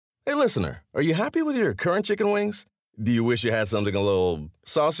Hey, listener, are you happy with your current chicken wings? Do you wish you had something a little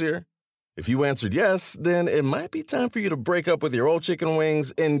saucier? If you answered yes, then it might be time for you to break up with your old chicken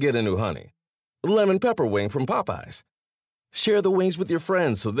wings and get a new honey. Lemon pepper wing from Popeyes. Share the wings with your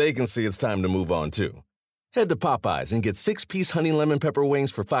friends so they can see it's time to move on too. Head to Popeyes and get 6-piece honey lemon pepper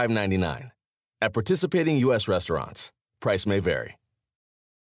wings for $5.99. At participating U.S. restaurants. Price may vary.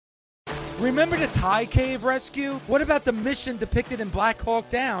 Remember the Thai cave rescue? What about the mission depicted in Black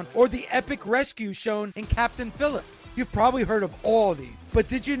Hawk Down or the epic rescue shown in Captain Phillips? You've probably heard of all these, but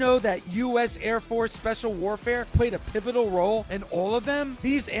did you know that U.S. Air Force Special Warfare played a pivotal role in all of them?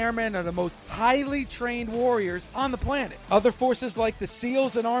 These airmen are the most highly trained warriors on the planet. Other forces like the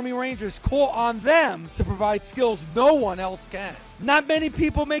SEALs and Army Rangers call on them to provide skills no one else can. Not many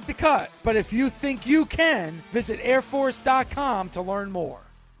people make the cut, but if you think you can, visit airforce.com to learn more.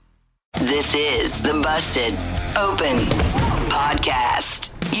 This is the Busted Open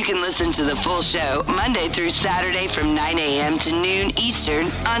Podcast. You can listen to the full show Monday through Saturday from 9 a.m. to noon Eastern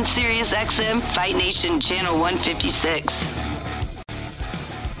on SiriusXM Fight Nation Channel 156.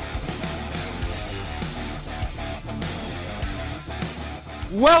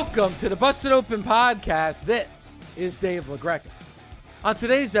 Welcome to the Busted Open Podcast. This is Dave LaGreca. On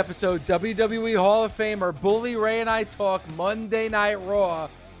today's episode, WWE Hall of Famer Bully Ray and I talk Monday Night Raw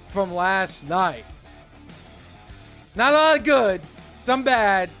from last night. Not a lot of good, some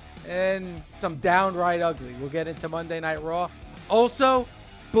bad, and some downright ugly. We'll get into Monday Night Raw. Also,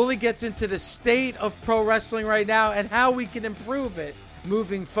 Bully gets into the state of pro wrestling right now and how we can improve it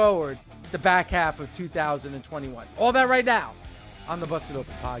moving forward the back half of 2021. All that right now on the Busted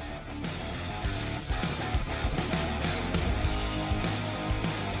Open Podcast.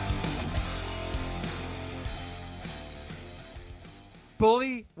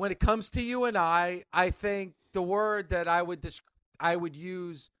 Bully, when it comes to you and I think the word that I would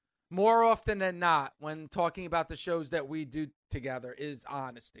use more often than not when talking about the shows that we do together is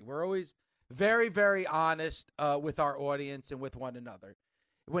honesty. We're always very, very honest with our audience and with one another.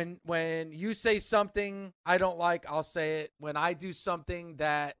 When you say something I don't like, I'll say it. When I do something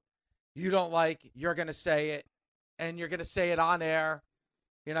that you don't like, you're going to say it, and you're going to say it on air.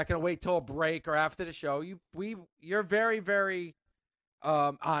 You're not going to wait till a break or after the show. You're very, very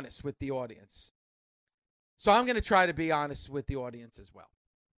honest with the audience. So I'm going to try to be honest with the audience as well.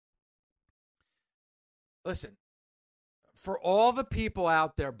 Listen, for all the people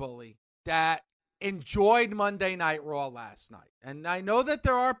out there, Bully, that enjoyed Monday Night Raw last night, and I know that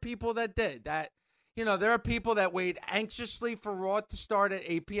there are people that did, that, you know, there are people that wait anxiously for Raw to start at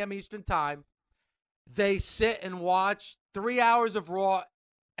 8 p.m. Eastern Time. They sit and watch 3 hours of Raw,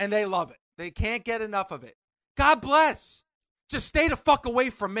 and they love it. They can't get enough of it. God bless. Just stay the fuck away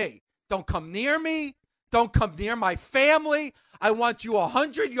from me. Don't come near me. Don't come near my family. I want you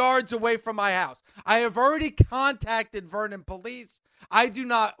 100 yards away from my house. I have already contacted Vernon Police. I do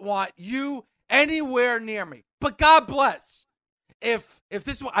not want you anywhere near me. But God bless. If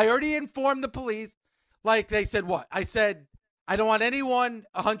this, I already informed the police. Like they said, what? I said, I don't want anyone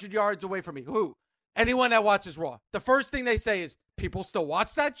 100 yards away from me. Who? Anyone that watches Raw. The first thing they say is, people still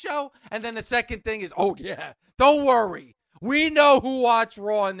watch that show? And then the second thing is, oh yeah, don't worry. We know who watch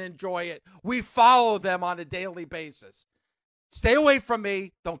Raw and enjoy it. We follow them on a daily basis. Stay away from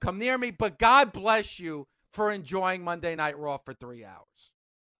me. Don't come near me. But God bless you for enjoying Monday Night Raw for 3 hours.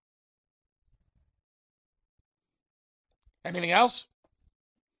 Anything else?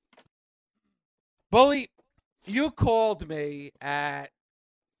 Bully, you called me at,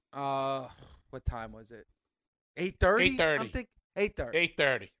 what time was it? 8:30? 8:30. 8:30.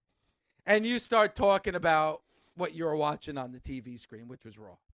 8:30. And you start talking about what you were watching on the TV screen, which was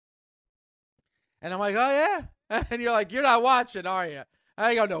Raw. And I'm like, oh, yeah. And you're like, you're not watching, are you?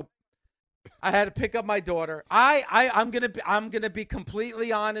 I go, no. I had to pick up my daughter. I'm gonna be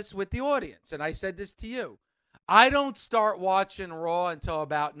completely honest with the audience. And I said this to you. I don't start watching Raw until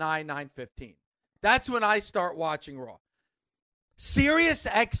about 9:15. That's when I start watching Raw.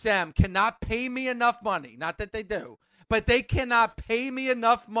 SiriusXM cannot pay me enough money. Not that they do. But they cannot pay me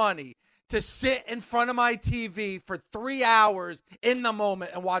enough money to sit in front of my TV for 3 hours in the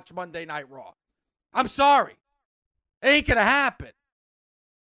moment and watch Monday Night Raw. I'm sorry. It ain't going to happen.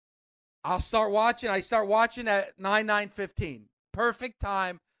 I start watching at 9:15. Perfect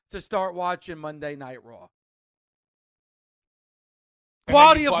time to start watching Monday Night Raw.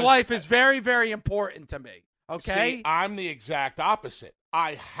 Quality of life is very, very important to me. Okay? See, I'm the exact opposite.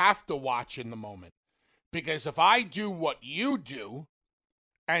 I have to watch in the moment. Because if I do what you do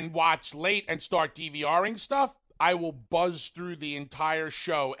and watch late and start DVRing stuff, I will buzz through the entire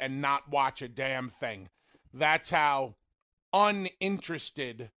show and not watch a damn thing. That's how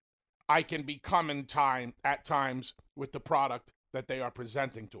uninterested I can become at times with the product that they are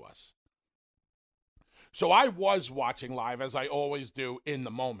presenting to us. So I was watching live, as I always do, in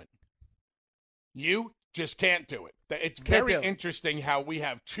the moment. You just can't do it. It's very interesting how we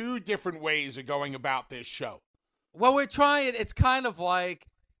have two different ways of going about this show. Well, it's kind of like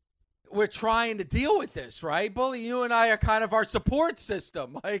we're trying to deal with this, right? Bully, you and I are kind of our support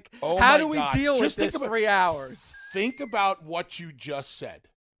system. Like, how do we deal with this 3 hours? Think about what you just said.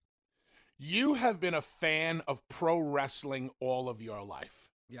 You have been a fan of pro wrestling all of your life.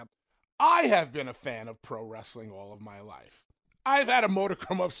 Yep. I have been a fan of pro wrestling all of my life. I've had a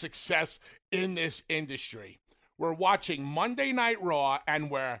modicum of success in this industry. We're watching Monday Night Raw,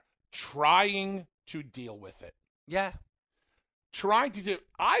 and we're trying to deal with it. Yeah.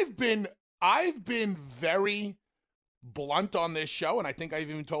 I've been very blunt on this show, and I think I've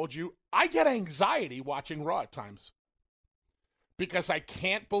even told you, I get anxiety watching Raw at times. Because I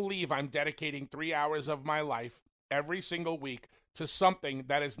can't believe I'm dedicating 3 hours of my life every single week to something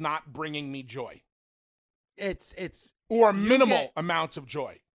that is not bringing me joy. Or minimal amounts of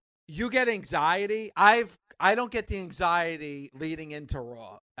joy. You get anxiety. I don't get the anxiety leading into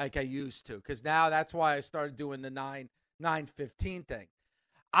Raw like I used to, because now that's why I started doing the 9:15 thing.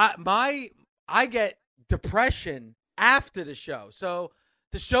 I get depression after the show. So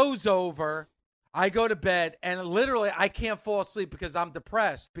the show's over, I go to bed, and literally I can't fall asleep because I'm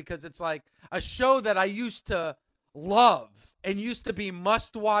depressed, because it's like a show that I used to love and used to be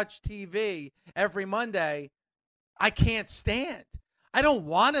must-watch TV every Monday. I can't stand. I don't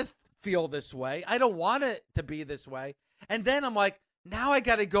want to feel this way. I don't want it to be this way. And then I'm like, now I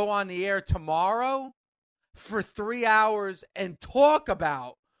got to go on the air tomorrow for 3 hours and talk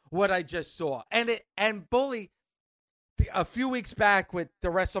about what I just saw. And Bully, a few weeks back with the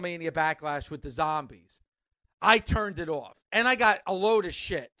WrestleMania Backlash with the zombies, I turned it off and I got a load of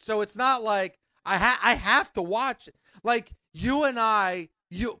shit. So it's not like I have to watch it. Like, you and I,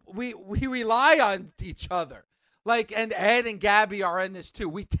 we rely on each other. Like, and Ed and Gabby are in this too.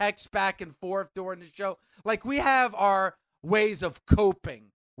 We text back and forth during the show. Like, we have our ways of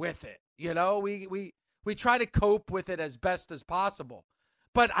coping with it. You know, we try to cope with it as best as possible.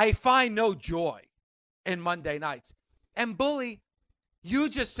 But I find no joy in Monday nights. And Bully, you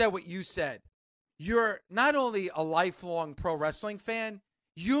just said what you said. You're not only a lifelong pro wrestling fan,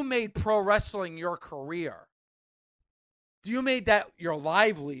 you made pro wrestling your career. You made that your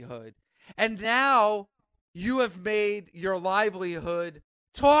livelihood. And now you have made your livelihood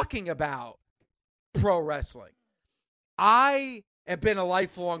talking about pro wrestling. I have been a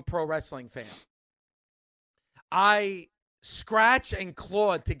lifelong pro wrestling fan. I scratched and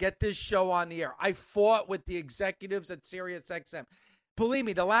clawed to get this show on the air. I fought with the executives at SiriusXM. Believe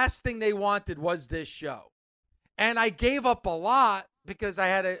me, the last thing they wanted was this show. And I gave up a lot because I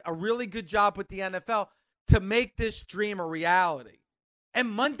had a really good job with the NFL to make this dream a reality. And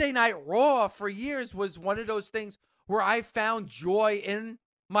Monday Night Raw for years was one of those things where I found joy in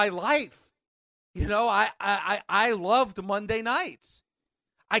my life. You know, I loved Monday nights.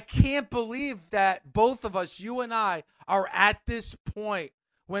 I can't believe that both of us, you and I, are at this point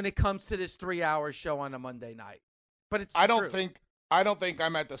when it comes to this 3 hour show on a Monday night. But it's I don't think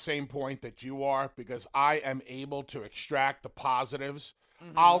I'm at the same point that you are, because I am able to extract the positives.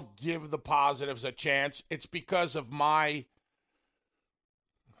 Mm-hmm. I'll give the positives a chance. It's because of my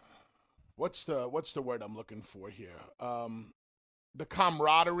what's the word I'm looking for here? The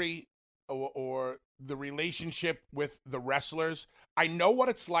camaraderie or the relationship with the wrestlers. I know what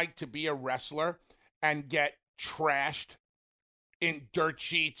it's like to be a wrestler and get trashed in dirt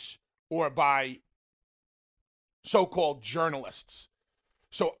sheets or by so-called journalists.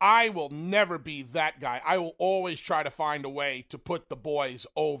 So I will never be that guy. I will always try to find a way to put the boys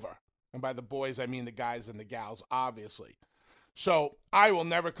over. And by the boys, I mean the guys and the gals, obviously. So I will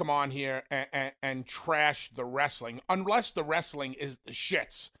never come on here and trash the wrestling unless the wrestling is the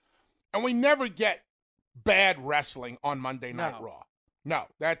shits. And we never get bad wrestling on Monday Night Raw. No,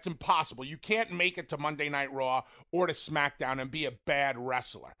 that's impossible. You can't make it to Monday Night Raw or to SmackDown and be a bad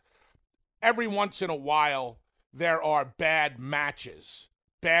wrestler. Every once in a while, there are bad matches,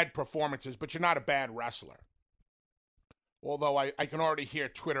 bad performances, but you're not a bad wrestler. Although I can already hear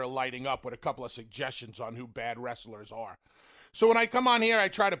Twitter lighting up with a couple of suggestions on who bad wrestlers are. So when I come on here, I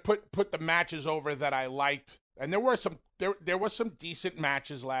try to put the matches over that I liked. And there were some decent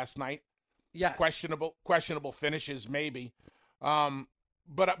matches last night. Yes. Questionable finishes, maybe.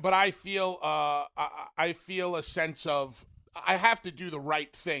 But I feel a sense of I have to do the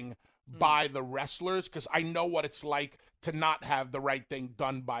right thing by the wrestlers, because I know what it's like to not have the right thing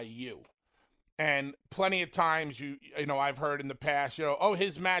done by you. And plenty of times, you know, I've heard in the past, you know, oh,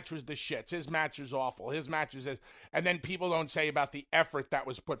 his match was the shits. His match was awful. His match was this. And then people don't say about the effort that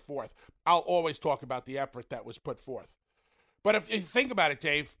was put forth. I'll always talk about the effort that was put forth. But if you think about it,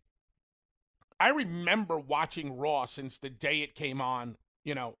 Dave, I remember watching Raw since the day it came on,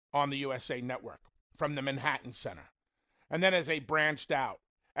 you know, on the USA Network from the Manhattan Center. And then as they branched out.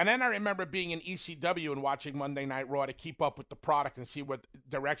 And then I remember being in ECW and watching Monday Night Raw to keep up with the product and see what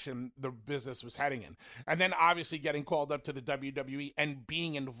direction the business was heading in. And then obviously getting called up to the WWE and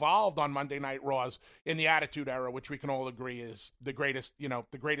being involved on Monday Night Raws in the Attitude Era, which we can all agree is the greatest, you know,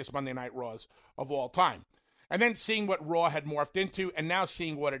 the greatest Monday Night Raws of all time. And then seeing what Raw had morphed into and now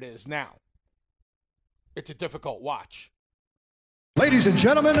seeing what it is now. It's a difficult watch. Ladies and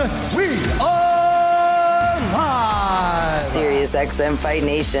gentlemen, we are live! SiriusXM Fight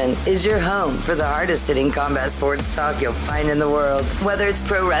Nation is your home for the hardest-hitting combat sports talk you'll find in the world. Whether it's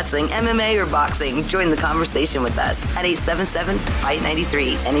pro wrestling, MMA, or boxing, join the conversation with us at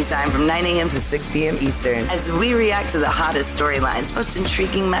 877-FIGHT-93, anytime from 9 a.m. to 6 p.m. Eastern, as we react to the hottest storylines, most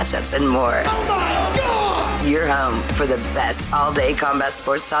intriguing matchups, and more. Oh my God! Your home for the best all-day combat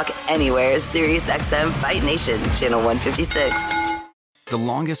sports talk anywhere is SiriusXM Fight Nation, channel 156. The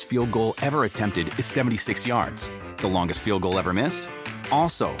longest field goal ever attempted is 76 yards. The longest field goal ever missed?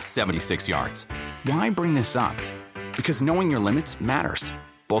 Also 76 yards. Why bring this up? Because knowing your limits matters,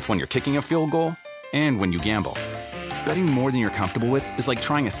 both when you're kicking a field goal and when you gamble. Betting more than you're comfortable with is like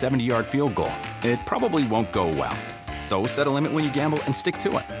trying a 70-yard field goal. It probably won't go well. So set a limit when you gamble and stick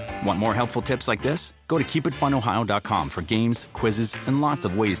to it. Want more helpful tips like this? Go to keepitfunohio.com for games, quizzes, and lots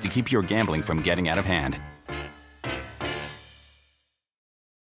of ways to keep your gambling from getting out of hand.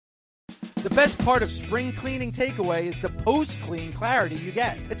 The best part of Spring Cleaning Takeaway is the post-clean clarity you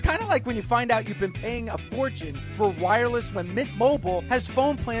get. It's kind of like when you find out you've been paying a fortune for wireless when Mint Mobile has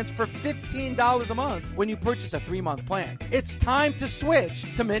phone plans for $15 a month when you purchase a 3-month plan. It's time to switch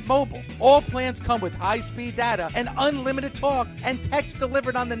to Mint Mobile. All plans come with high-speed data and unlimited talk and text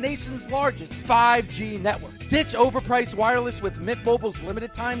delivered on the nation's largest 5G network. Ditch overpriced wireless with Mint Mobile's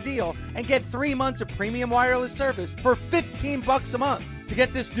limited time deal and get 3 months of premium wireless service for $15 a month. To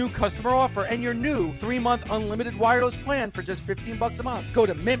get this new customer offer and your new 3-month unlimited wireless plan for just $15 a month, go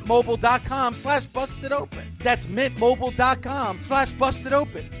to mintmobile.com/bustedopen. That's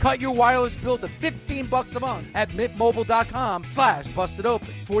mintmobile.com/bustedopen. Cut your wireless bill to $15 a month at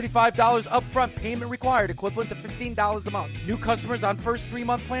mintmobile.com/bustedopen. $45 upfront payment required, equivalent to $15 a month. New customers on first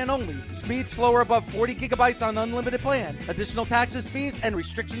 3-month plan only. Speed slower above 40 gigabytes on unlimited plan. Additional taxes, fees, and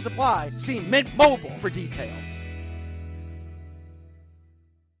restrictions apply. See Mint Mobile for details.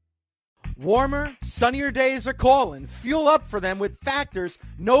 Warmer, sunnier days are calling. Fuel up for them with Factor's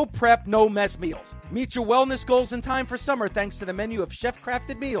no prep, no mess meals. Meet your wellness goals in time for summer thanks to the menu of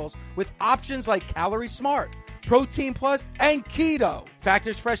chef-crafted meals with options like Calorie Smart, Protein Plus, and Keto.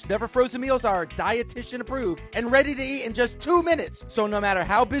 Factor's fresh, never frozen meals are dietitian approved and ready to eat in just 2 minutes. So no matter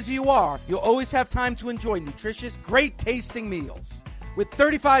how busy you are, you'll always have time to enjoy nutritious, great tasting meals. With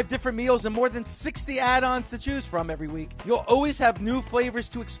 35 different meals and more than 60 add-ons to choose from every week, you'll always have new flavors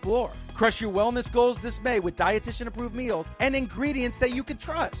to explore. Crush your wellness goals this May with dietitian-approved meals and ingredients that you can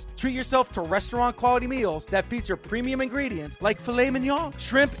trust. Treat yourself to restaurant-quality meals that feature premium ingredients like filet mignon,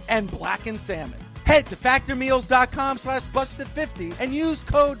 shrimp, and blackened salmon. Head to factormeals.com/busted50 and use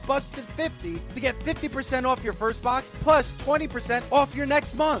code busted50 to get 50% off your first box plus 20% off your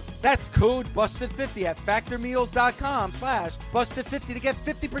next month. That's code busted50 at factormeals.com/busted50 to get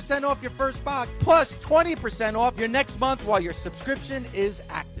 50% off your first box plus 20% off your next month while your subscription is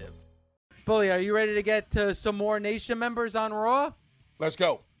active. Bully, are you ready to get to some more Nation members on Raw? Let's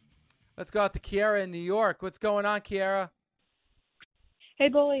go. Let's go out to Kiara in New York. What's going on, Kiara? Hey,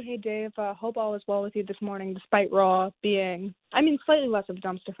 Bully. Hey, Dave. Hope all is well with you this morning, despite Raw being, slightly less of a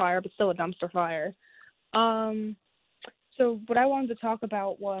dumpster fire, but still a dumpster fire. So what I wanted to talk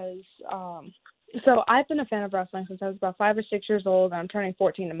about was, so I've been a fan of wrestling since I was about 5 or 6 years old, and I'm turning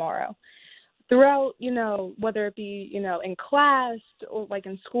 14 tomorrow. Throughout, whether it be, in class or,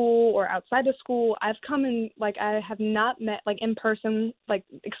 in school or outside of school, I've come in, I have not met, in person,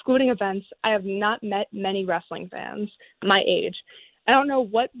 excluding events, I have not met many wrestling fans my age. I don't know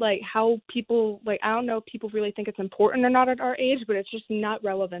how people, I don't know if people really think it's important or not at our age, but it's just not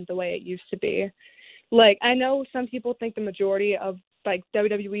relevant the way it used to be. I know some people think the majority of,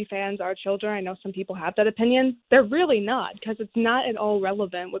 WWE fans are children. I know some people have that opinion. They're really not, because it's not at all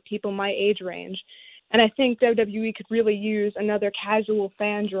relevant with people my age range. And I think WWE could really use another casual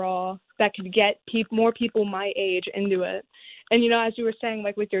fan draw that could get more people my age into it. And, as you were saying,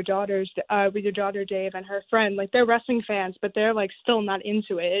 like with your daughter, Dave, and her friend, like they're wrestling fans, but they're like still not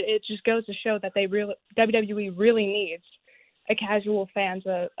into it. It just goes to show that WWE really needs a casual fan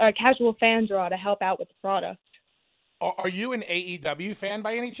draw to help out with the product. Are you an AEW fan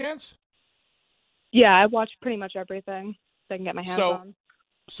by any chance? Yeah, I watch pretty much everything that I can get my hands on.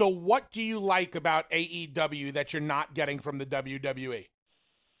 So what do you like about AEW that you're not getting from the WWE?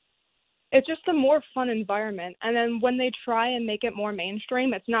 It's just a more fun environment. And then when they try and make it more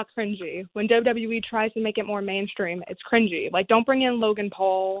mainstream, it's not cringy. When WWE tries to make it more mainstream, it's cringy. Like, don't bring in Logan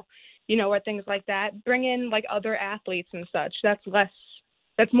Paul, or things like that. Bring in, like, other athletes and such. That's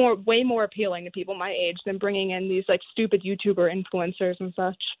way more appealing to people my age than bringing in these, like, stupid YouTuber influencers and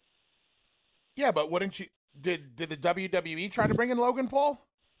such. Yeah, but did the WWE try to bring in Logan Paul?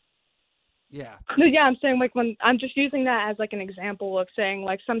 Yeah. No, yeah, I'm saying, like, when I'm just using that as, like, an example of saying,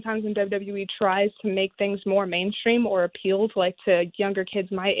 like, sometimes when WWE tries to make things more mainstream or appeal to, like, to younger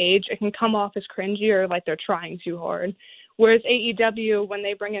kids my age, it can come off as cringy or like they're trying too hard. Whereas AEW, when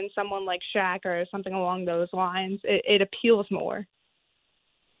they bring in someone like Shaq or something along those lines, it appeals more.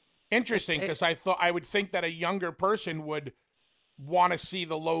 Interesting, because I would think that a younger person would want to see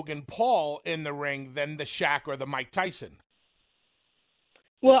the Logan Paul in the ring than the Shaq or the Mike Tyson.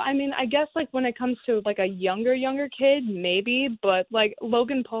 Well, I mean, I guess, like, when it comes to, like, a younger kid, maybe, but, like,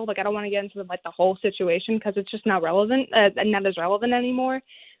 Logan Paul, like, I don't want to get into, like, the whole situation because it's just not relevant, and not as relevant anymore,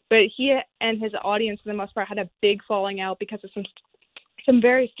 but he and his audience, for the most part, had a big falling out because of some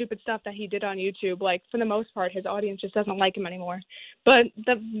very stupid stuff that he did on YouTube. Like, for the most part, his audience just doesn't like him anymore. But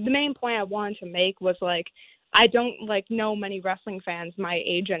the main point I wanted to make was, like, I don't, like, know many wrestling fans my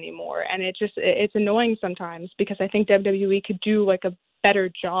age anymore, and it's annoying sometimes because I think WWE could do, like, a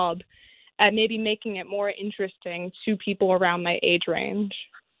better job at maybe making it more interesting to people around my age range.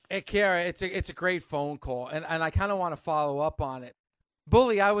 Hey, Kara, it's a great phone call, and I kind of want to follow up on it.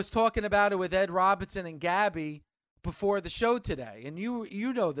 Bully, I was talking about it with Ed Robinson and Gabby before the show today, and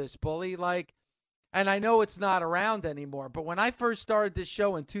you know this, Bully, like, and I know it's not around anymore, but when I first started this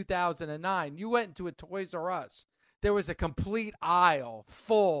show in 2009, you went into a Toys R Us. There was a complete aisle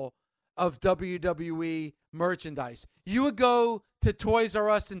full of WWE merchandise. You would go to Toys R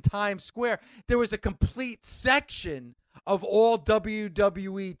Us in Times Square, there was a complete section of all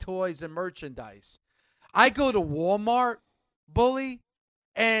WWE toys and merchandise. I go to Walmart, Bully,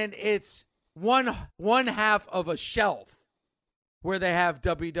 and it's one half of a shelf where they have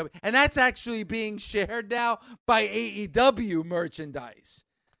WWE, and that's actually being shared now by AEW merchandise.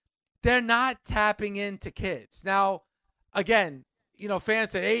 They're not tapping into kids. Now, again,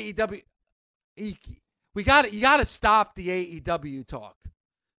 fans say AEW, you got to stop the AEW talk.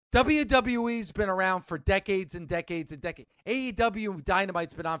 WWE's been around for decades and decades and decades. AEW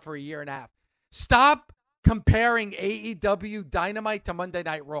Dynamite's been on for a year and a half. Stop comparing AEW Dynamite to Monday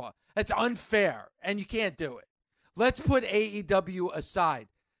Night Raw. That's unfair, and you can't do it. Let's put AEW aside.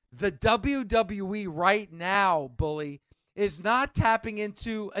 The WWE right now, Bully, is not tapping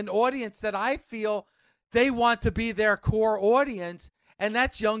into an audience that I feel they want to be their core audience, and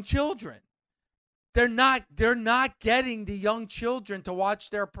that's young children. They're not getting the young children to watch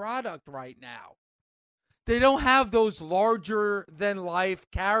their product right now. They don't have those larger than life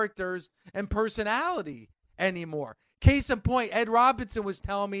characters and personality anymore. Case in point, Ed Robinson was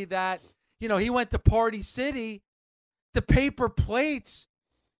telling me that, he went to Party City. The paper plates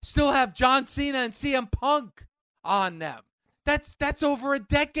still have John Cena and CM Punk on them. That's over a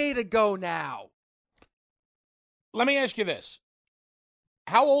decade ago now. Let me ask you this.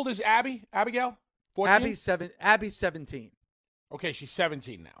 How old is Abigail? 14? Abby's 17. Okay, she's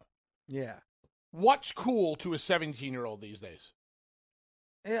 17 now. Yeah. What's cool to a 17-year-old these days?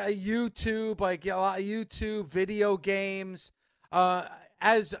 Yeah, YouTube, like a lot of YouTube, video games.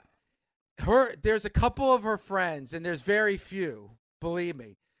 There's a couple of her friends, and there's very few, believe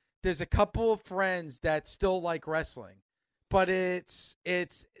me. There's a couple of friends that still like wrestling, but it's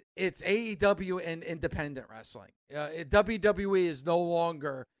AEW and independent wrestling. WWE is no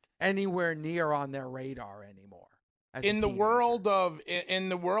longer anywhere near on their radar anymore. In the world of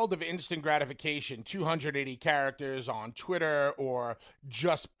instant gratification, 280 characters on Twitter, or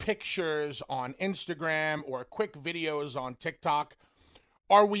just pictures on Instagram, or quick videos on TikTok,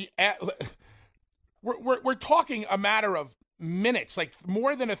 are we at? We're talking a matter of minutes. Like,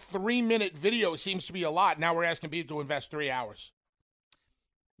 more than a 3-minute video seems to be a lot. Now we're asking people to invest 3 hours.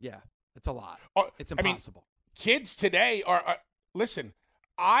 Yeah, it's a lot. It's I impossible. mean, kids today are listen.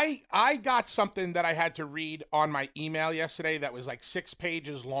 I got something that I had to read on my email yesterday that was like 6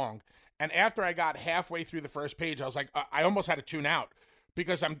 pages long. And after I got halfway through the first page, I was like, I almost had to tune out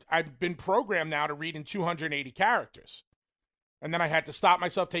because I've been programmed now to read in 280 characters. And then I had to stop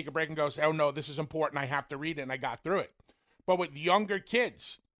myself, take a break, and go, oh, no, this is important. I have to read it, and I got through it. But with younger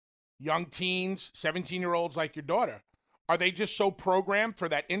kids, young teens, 17-year-olds like your daughter, are they just so programmed for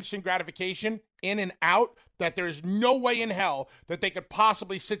that instant gratification, in and out, that there's no way in hell that they could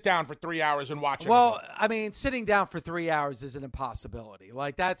possibly sit down for 3 hours and watch it? Well, I mean, sitting down for 3 hours is an impossibility.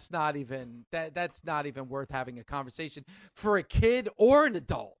 Like, that's not even worth having a conversation for a kid or an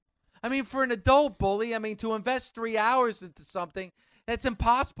adult. I mean, for an adult, Bully, I mean, to invest 3 hours into something, that's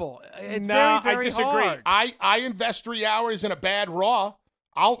impossible. It's very, very I disagree. hard. I invest 3 hours in a bad Raw.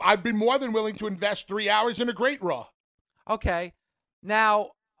 I'd be more than willing to invest 3 hours in a great Raw. Okay.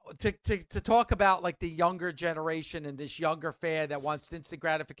 Now, to talk about like the younger generation and this younger fan that wants instant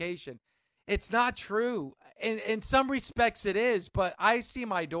gratification, it's not true. In some respects it is, but I see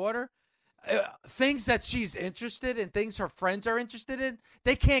my daughter, things that she's interested in, things her friends are interested in,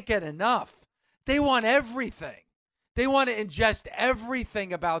 they can't get enough. They want everything. They want to ingest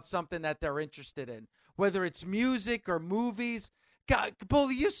everything about something that they're interested in, whether it's music or movies. God,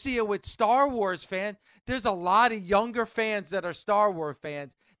 Bully, you see it with Star Wars fans. There's a lot of younger fans that are Star Wars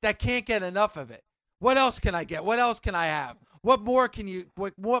fans that can't get enough of it. What else can I get? What else can I have? What more can you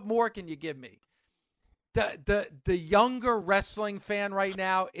give me? The younger wrestling fan right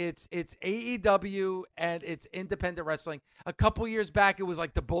now, it's AEW and it's independent wrestling. A couple years back, it was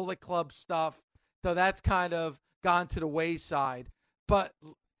like the Bullet Club stuff. So that's kind of gone to the wayside. But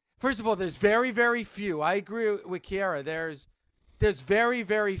first of all, there's very, very few. I agree with Kiara. There's very,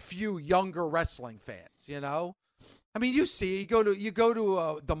 very few younger wrestling fans, you know? I mean, you see, you go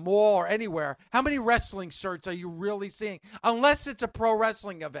to the mall or anywhere. How many wrestling shirts are you really seeing? Unless it's a pro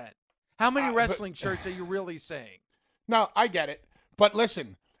wrestling event. How many wrestling shirts are you really seeing? No, I get it. But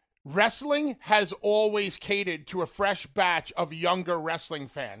listen, wrestling has always catered to a fresh batch of younger wrestling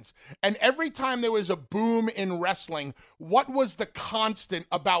fans. And every time there was a boom in wrestling, what was the constant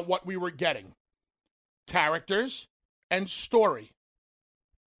about what we were getting? Characters and story.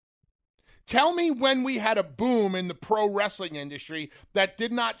 Tell me when we had a boom in the pro wrestling industry that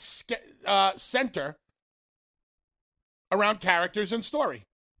did not center around characters and story.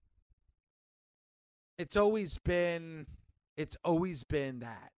 It's always been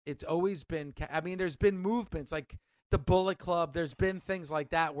that. It's always been, I mean, there's been movements like the Bullet Club. There's been things like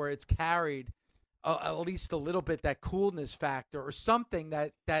that where it's carried at least a little bit that coolness factor or something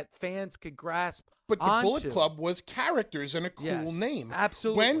that fans could grasp. But the Bullet Club was characters and a cool name.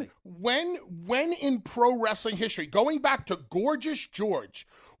 Absolutely. When in pro wrestling history, going back to Gorgeous George,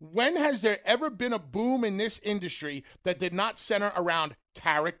 when has there ever been a boom in this industry that did not center around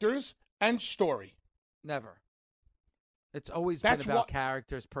characters and story? Never. It's always been about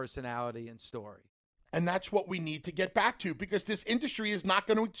characters, personality, and story. And that's what we need to get back to, because this industry is not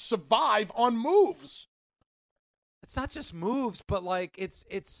going to survive on moves. It's not just moves, but like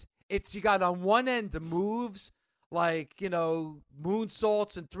it's you got on one end the moves, like, you know,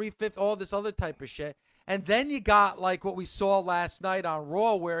 moonsaults and 350, all this other type of shit. And then you got like what we saw last night on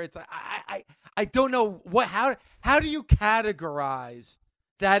Raw, where it's I don't know how do you categorize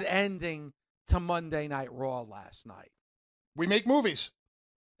that ending to Monday Night Raw last night? We make movies.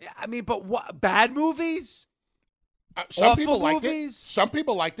 I mean, but what, bad movies? Some people liked it. Some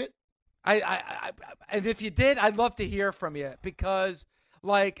people liked it. And if you did, I'd love to hear from you, because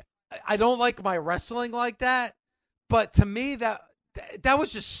like I don't like my wrestling like that, but to me that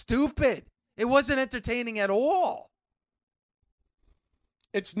was just stupid. It wasn't entertaining at all.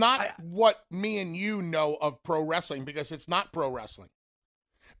 It's not what me and you know of pro wrestling, because it's not pro wrestling.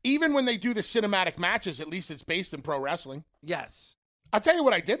 Even when they do the cinematic matches, at least it's based in pro wrestling. Yes. I'll tell you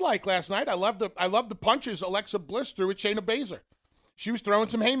what I did like last night. I loved the punches Alexa Bliss threw at Shayna Baszler. She was throwing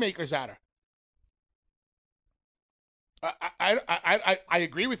some haymakers at her. I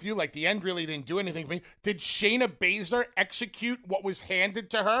agree with you. Like, the end really didn't do anything for me. Did Shayna Baszler execute what was handed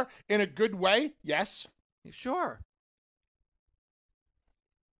to her in a good way? Yes. Sure.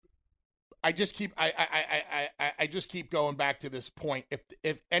 I just keep going back to this point.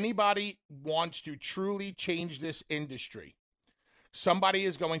 If anybody wants to truly change this industry, somebody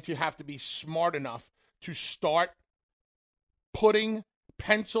is going to have to be smart enough to start putting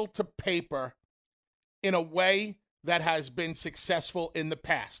pencil to paper in a way that has been successful in the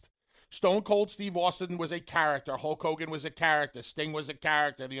past. Stone Cold Steve Austin was a character. Hulk Hogan was a character. Sting was a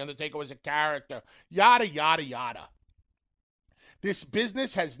character. The Undertaker was a character. Yada, yada, yada. This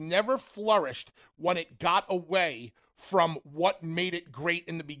business has never flourished when it got away from what made it great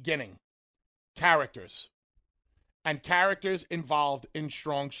in the beginning. Characters. And characters involved in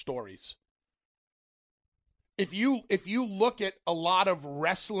strong stories. if you look at a lot of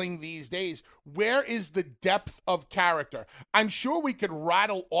wrestling these days, where is the depth of character? I'm sure we could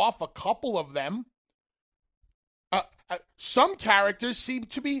rattle off a couple of them. Some characters seem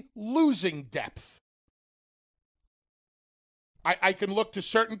to be losing depth. I can look to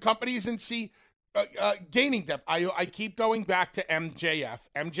certain companies and see gaining depth. I keep going back to MJF.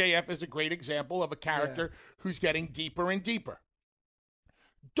 MJF is a great example of a character who's getting deeper and deeper.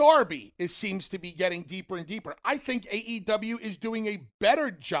 Darby seems to be getting deeper and deeper. I think AEW is doing a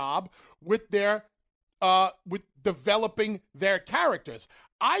better job with their with developing their characters.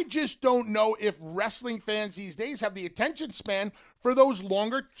 I just don't know if wrestling fans these days have the attention span for those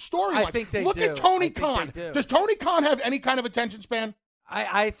longer storylines. I think they Look do. at Tony Khan. Does Tony Khan have any kind of attention span?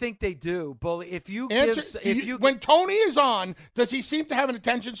 I think they do, Bully. When Tony is on, does he seem to have an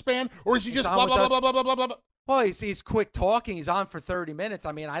attention span, or is he just blah blah blah blah blah blah blah blah? Well, he's quick talking. He's on for 30 minutes.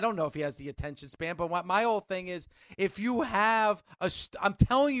 I mean, I don't know if he has the attention span, but what my whole thing is, if you have I'm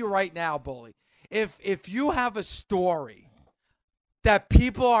telling you right now, Bully, if you have a story that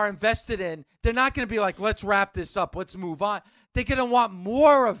people are invested in, they're not going to be like, let's wrap this up, let's move on. They're going to want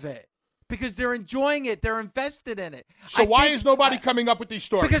more of it because they're enjoying it. They're invested in it. So why is nobody coming up with these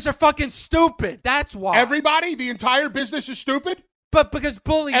stories? Because they're fucking stupid. That's why. Everybody? The entire business is stupid? But because,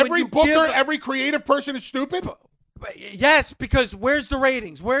 Bully, every booker, every creative person is stupid? Yes, because where's the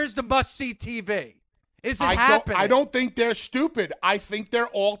ratings? Where's the must-see TV? Is it happening? I don't think they're stupid. I think they're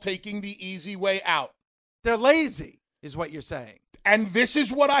all taking the easy way out. They're lazy, is what you're saying. And this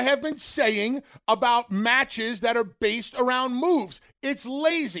is what I have been saying about matches that are based around moves. It's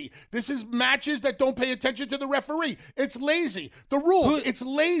lazy. This is matches that don't pay attention to the referee. It's lazy. The rules, it's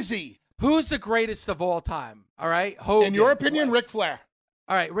lazy. Who's the greatest of all time? All right? Hogan. In your opinion, Ric Flair.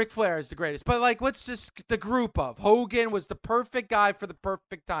 All right, Ric Flair is the greatest. But, like, what's just the group of? Hogan was the perfect guy for the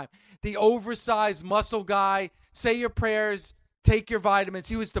perfect time. The oversized muscle guy, say your prayers, take your vitamins.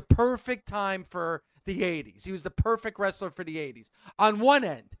 He was the perfect time for the 80s. He was the perfect wrestler for the 80s. On one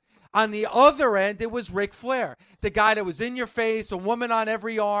end. On the other end, it was Ric Flair. The guy that was in your face, a woman on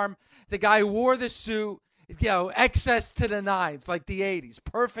every arm, the guy who wore the suit, excess to the nines, like the 80s.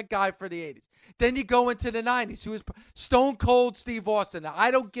 Perfect guy for the 80s. Then you go into the 90s. He was Stone Cold Steve Austin. Now,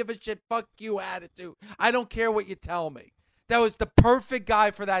 I don't give a shit, fuck you attitude. I don't care what you tell me. That was the perfect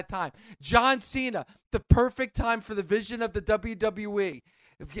guy for that time. John Cena, the perfect time for the vision of the WWE.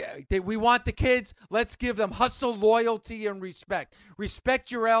 We want the kids. Let's give them hustle, loyalty, and respect. Respect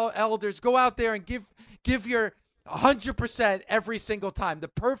your elders. Go out there and give your 100% every single time. The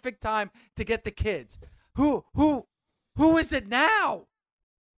perfect time to get the kids. Who is it now?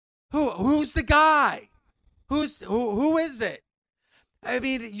 Who's the guy? Who is it? I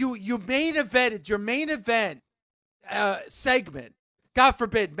mean, you main evented your main event segment. God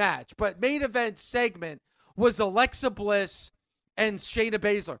forbid match, but main event segment was Alexa Bliss and Shayna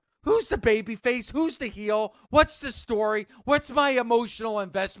Baszler. Who's the babyface? Who's the heel? What's the story? What's my emotional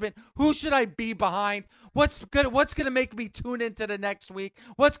investment? Who should I be behind? What's gonna make me tune into the next week?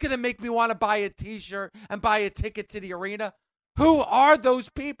 What's gonna make me want to buy a t-shirt and buy a ticket to the arena? Who are those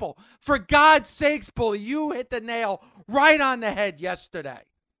people? For God's sakes, Bully, you hit the nail right on the head yesterday.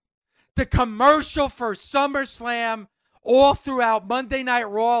 The commercial for SummerSlam all throughout Monday Night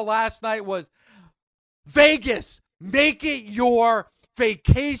Raw last night was Vegas. Make it your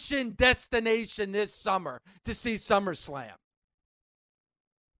vacation destination this summer to see SummerSlam.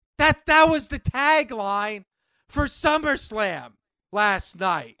 That was the tagline for SummerSlam last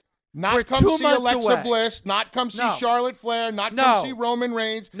night. Not come see Alexa Bliss, not come see Charlotte Flair, not come see Roman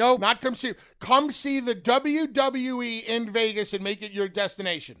Reigns, not come see the WWE in Vegas and make it your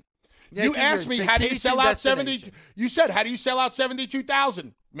destination. You asked me, how do you sell out 70? You said, how do you sell out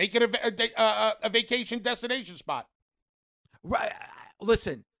 72,000? Make it a vacation destination spot. Right.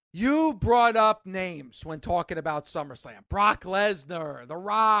 Listen, you brought up names when talking about SummerSlam. Brock Lesnar, The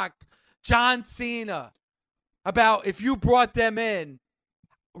Rock, John Cena. About if you brought them in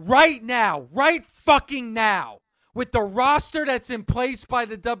right now, right fucking now, with the roster that's in place by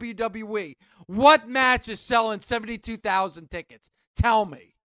the WWE, what match is selling 72,000 tickets? Tell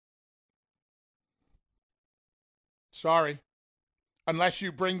me. Sorry. Unless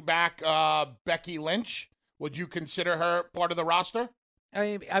you bring back Becky Lynch, would you consider her part of the roster?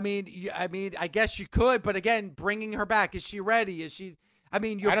 I mean, I guess you could, but again, bringing her back, is she ready? Is she? I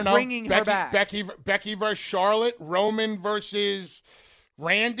mean, you're bringing her back. Becky versus Charlotte, Roman versus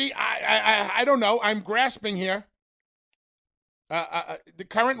Randy. I don't know. I'm grasping here. The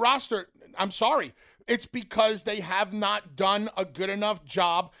current roster. I'm sorry. It's because they have not done a good enough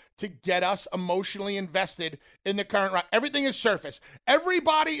job to get us emotionally invested in the current run. Everything is surface.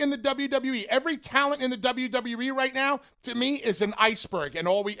 Everybody in the WWE, every talent in the WWE right now, to me, is an iceberg, and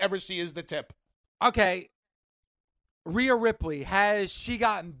all we ever see is the tip. Okay. Rhea Ripley, has she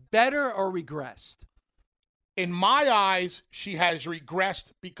gotten better or regressed? In my eyes, she has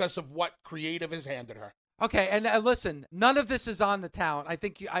regressed because of what creative has handed her. Okay, and listen, none of this is on the talent. I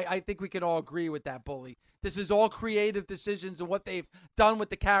think we can all agree with that, Bully. This is all creative decisions and what they've done with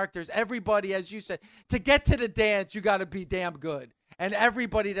the characters. Everybody, as you said, to get to the dance, you got to be damn good. And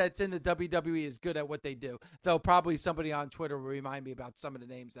everybody that's in the WWE is good at what they do. Though probably somebody on Twitter will remind me about some of the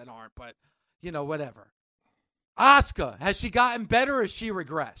names that aren't, but, whatever. Asuka, has she gotten better or has she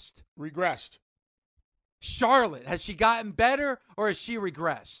regressed? Regressed. Charlotte, has she gotten better or has she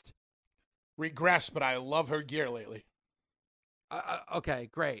regressed? Regressed, but I love her gear lately. Okay,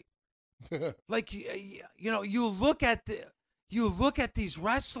 great. Like you look at these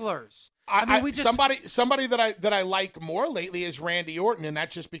wrestlers. Somebody that I like more lately is Randy Orton, and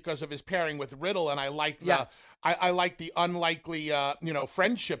that's just because of his pairing with Riddle, and I like I like the unlikely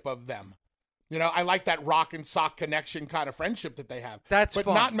friendship of them. I like that rock and sock connection kind of friendship that they have. But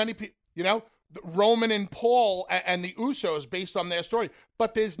fun. Not many people, Roman and Paul and the Usos based on their story,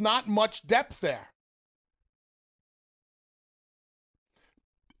 but there's not much depth there.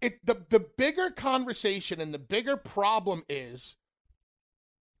 The bigger conversation and the bigger problem is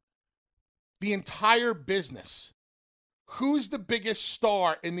the entire business. Who's the biggest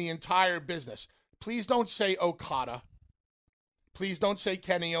star in the entire business? Please don't say Okada. Please don't say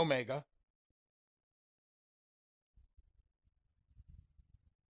Kenny Omega.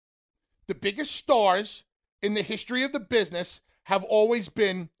 The biggest stars in the history of the business have always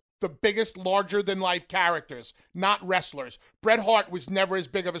been the biggest larger-than-life characters, not wrestlers. Bret Hart was never as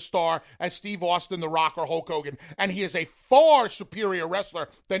big of a star as Steve Austin, The Rock, or Hulk Hogan, and he is a far superior wrestler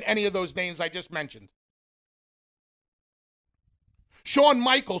than any of those names I just mentioned. Shawn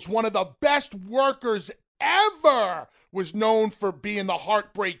Michaels, one of the best workers ever, was known for being the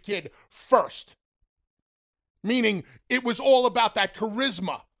Heartbreak Kid first, meaning it was all about that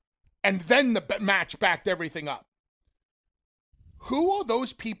charisma. And then the match backed everything up. Who are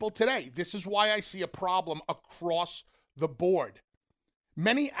those people today? This is why I see a problem across the board.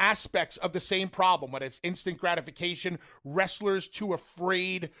 Many aspects of the same problem, whether it's instant gratification, wrestlers too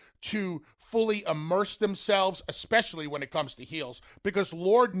afraid to fully immerse themselves, especially when it comes to heels, because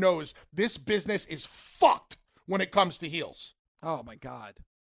Lord knows this business is fucked when it comes to heels. Oh, my God.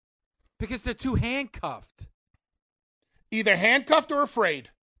 Because they're too handcuffed. Either handcuffed or afraid.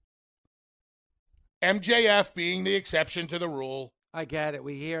 MJF being the exception to the rule. I get it.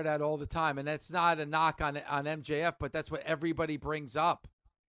 We hear that all the time, and that's not a knock on MJF, but that's what everybody brings up.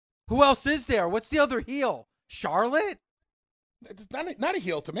 Who else is there? What's the other heel? Charlotte? Not a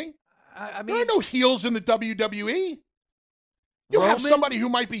heel to me. I mean, there are no heels in the WWE. You Roman? have somebody who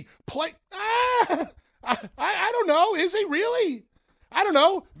might be I don't know. Is he really? I don't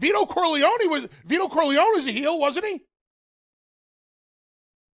know. Vito Corleone was a heel, wasn't he?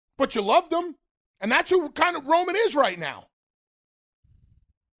 But you loved him. And that's who kind of Roman is right now.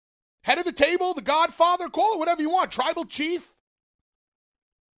 Head of the table, the Godfather, call it whatever you want. Tribal chief.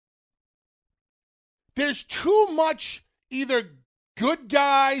 There's too much either good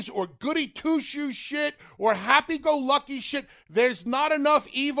guys or goody two-shoe shit or happy-go-lucky shit. There's not enough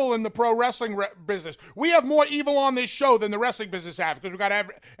evil in the pro wrestling business. We have more evil on this show than the wrestling business has because we've got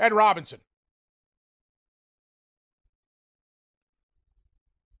Ed Robinson.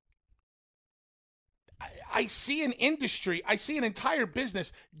 I see an industry, I see an entire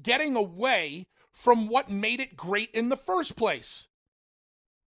business getting away from what made it great in the first place.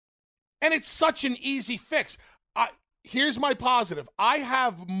 And it's such an easy fix. Here's my positive. I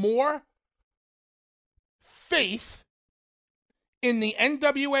have more faith in the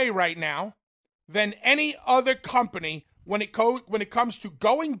NWA right now than any other company when it comes to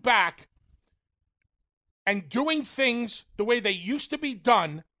going back and doing things the way they used to be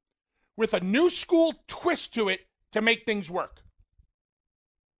done with a new school twist to it to make things work.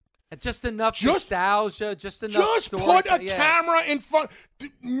 And just enough nostalgia, just enough. Just put a camera in front.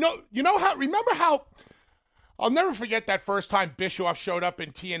 No, remember how? I'll never forget that first time Bischoff showed up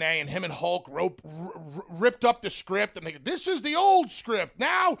in TNA and him and Hulk ripped up the script and this is the old script.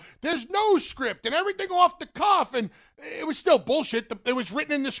 Now there's no script and everything off the cuff, and it was still bullshit. It was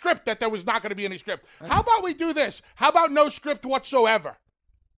written in the script that there was not going to be any script. How about we do this? How about no script whatsoever?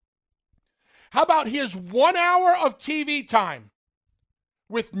 How about here's 1 hour of TV time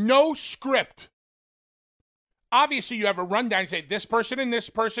with no script? Obviously, you have a rundown. You say, this person and this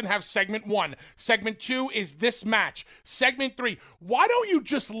person have segment 1. Segment 2 is this match. Segment 3. Why don't you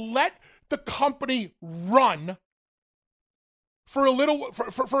just let the company run for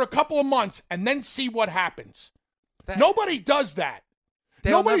a couple of months and then see what happens? Nobody does that.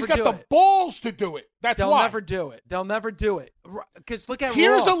 Nobody's got the balls to do it. They'll never do it. They'll never do it. Because look at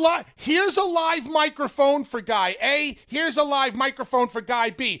Raw. Here's a live microphone for guy A. Here's a live microphone for guy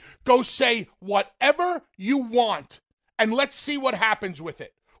B. Go say whatever you want, and let's see what happens with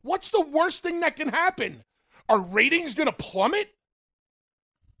it. What's the worst thing that can happen? Are ratings going to plummet?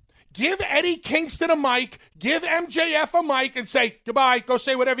 Give Eddie Kingston a mic. Give MJF a mic and say, goodbye. Go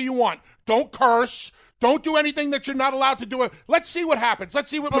say whatever you want. Don't curse. Don't do anything that you're not allowed to do. Let's see what happens. Let's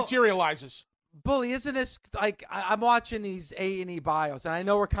see what materializes. Bully, isn't this like I'm watching these A&E bios, and I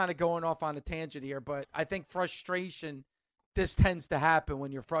know we're kind of going off on a tangent here, but I think frustration, this tends to happen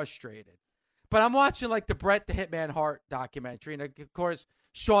when you're frustrated. But I'm watching like the Bret the Hitman Hart documentary, and of course,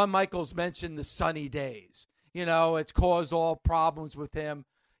 Shawn Michaels mentioned the sunny days. You know, it's caused all problems with him,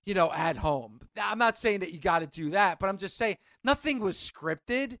 you know, at home. I'm not saying that you got to do that, but I'm just saying nothing was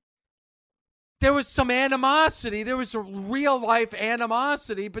scripted. There was some animosity. There was a real-life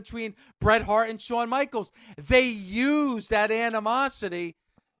animosity between Bret Hart and Shawn Michaels. They used that animosity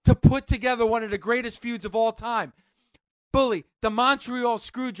to put together one of the greatest feuds of all time. Bully, the Montreal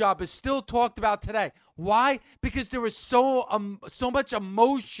Screwjob is still talked about today. Why? Because there was so much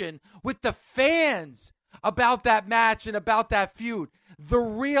emotion with the fans about that match and about that feud. The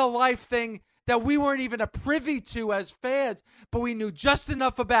real-life thing that we weren't even a privy to as fans, but we knew just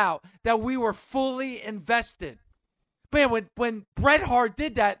enough about that we were fully invested. Man, when Bret Hart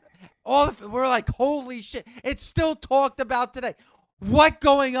did that, we're like, holy shit. It's still talked about today. What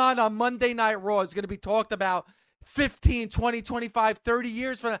going on Monday Night Raw is going to be talked about 15, 20, 25, 30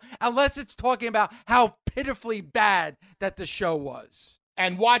 years from now, unless it's talking about how pitifully bad that the show was.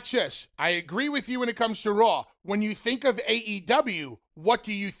 And watch this. I agree with you when it comes to Raw. When you think of AEW, what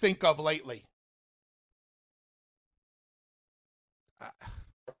do you think of lately?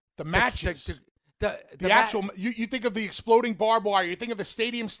 The matches. The actual. You think of the exploding barbed wire. You think of the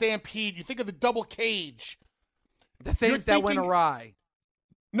stadium stampede. You think of the double cage. The things that went awry.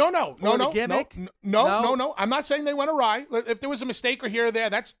 No. Gimmick? No. I'm not saying they went awry. If there was a mistake or here or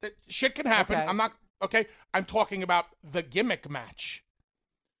there, that shit can happen. Okay. I'm talking about the gimmick match.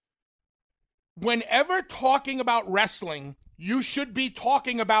 Whenever talking about wrestling, you should be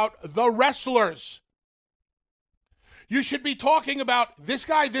talking about the wrestlers. You should be talking about this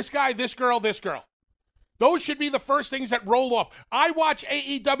guy, this girl, this girl. Those should be the first things that roll off. I watch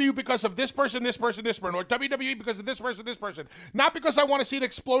AEW because of this person, or WWE because of this person. Not because I want to see an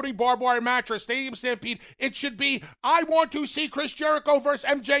exploding barbed wire match or a stadium stampede. It should be, I want to see Chris Jericho versus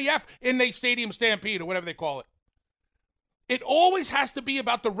MJF in a stadium stampede or whatever they call it. It always has to be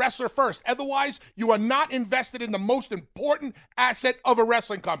about the wrestler first. Otherwise, you are not invested in the most important asset of a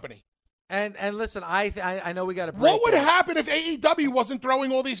wrestling company. And listen, I know we got to break. What would happen if AEW wasn't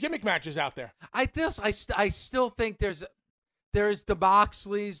throwing all these gimmick matches out there? I still think there's the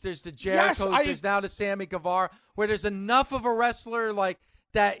Moxleys, there's the Jerichos, there's now the Sammy Guevara, where there's enough of a wrestler like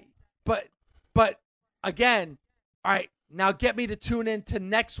that. But again, all right, now get me to tune in to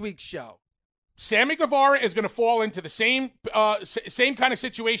next week's show. Sammy Guevara is going to fall into the same kind of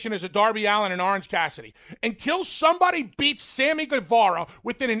situation as a Darby Allin and Orange Cassidy. Until somebody beats Sammy Guevara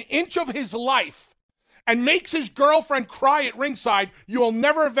within an inch of his life and makes his girlfriend cry at ringside, you will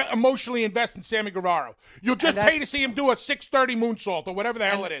never emotionally invest in Sammy Guevara. You'll just pay to see him do a 630 moonsault or whatever the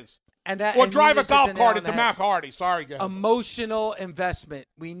hell it is. Or drive a golf cart into Matt Hardy. Sorry, guys. Emotional investment.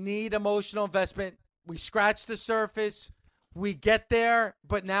 We need emotional investment. We scratch the surface. We get there,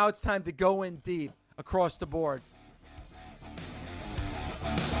 but now it's time to go in deep across the board.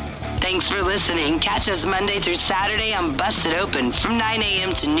 Thanks for listening. Catch us Monday through Saturday on Busted Open from 9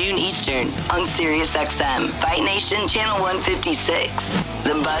 a.m. to noon Eastern on SiriusXM, Fight Nation Channel 156.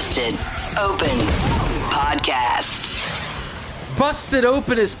 The Busted Open Podcast. Busted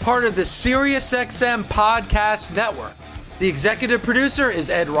Open is part of the SiriusXM Podcast Network. The executive producer is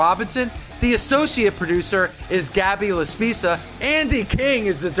Ed Robinson. The associate producer is Gabby Laspisa. Andy King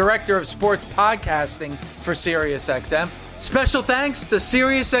is the director of sports podcasting for SiriusXM. Special thanks to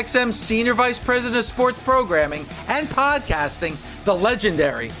SiriusXM Senior Vice President of Sports Programming and Podcasting, the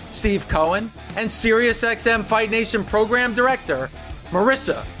legendary Steve Cohen, and SiriusXM Fight Nation Program Director,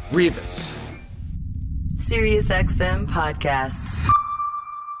 Marissa Rivas. SiriusXM Podcasts.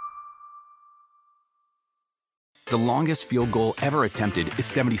 The longest field goal ever attempted is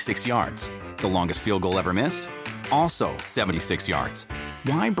 76 yards. The longest field goal ever missed? Also 76 yards.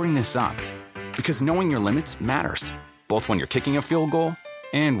 Why bring this up? Because knowing your limits matters, both when you're kicking a field goal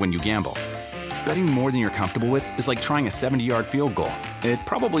and when you gamble. Betting more than you're comfortable with is like trying a 70-yard field goal. It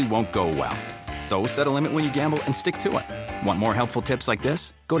probably won't go well. So set a limit when you gamble and stick to it. Want more helpful tips like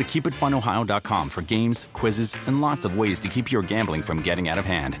this? Go to keepitfunohio.com for games, quizzes, and lots of ways to keep your gambling from getting out of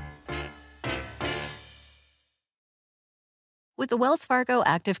hand. With the Wells Fargo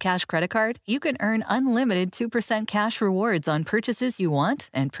Active Cash Credit Card, you can earn unlimited 2% cash rewards on purchases you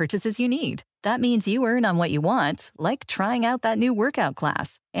want and purchases you need. That means you earn on what you want, like trying out that new workout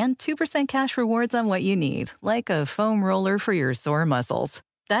class, and 2% cash rewards on what you need, like a foam roller for your sore muscles.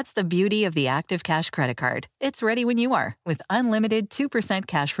 That's the beauty of the Active Cash Credit Card. It's ready when you are, with unlimited 2%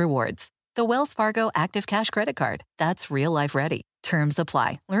 cash rewards. The Wells Fargo Active Cash Credit Card. That's real life ready. Terms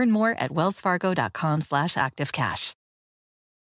apply. Learn more at wellsfargo.com/activecash.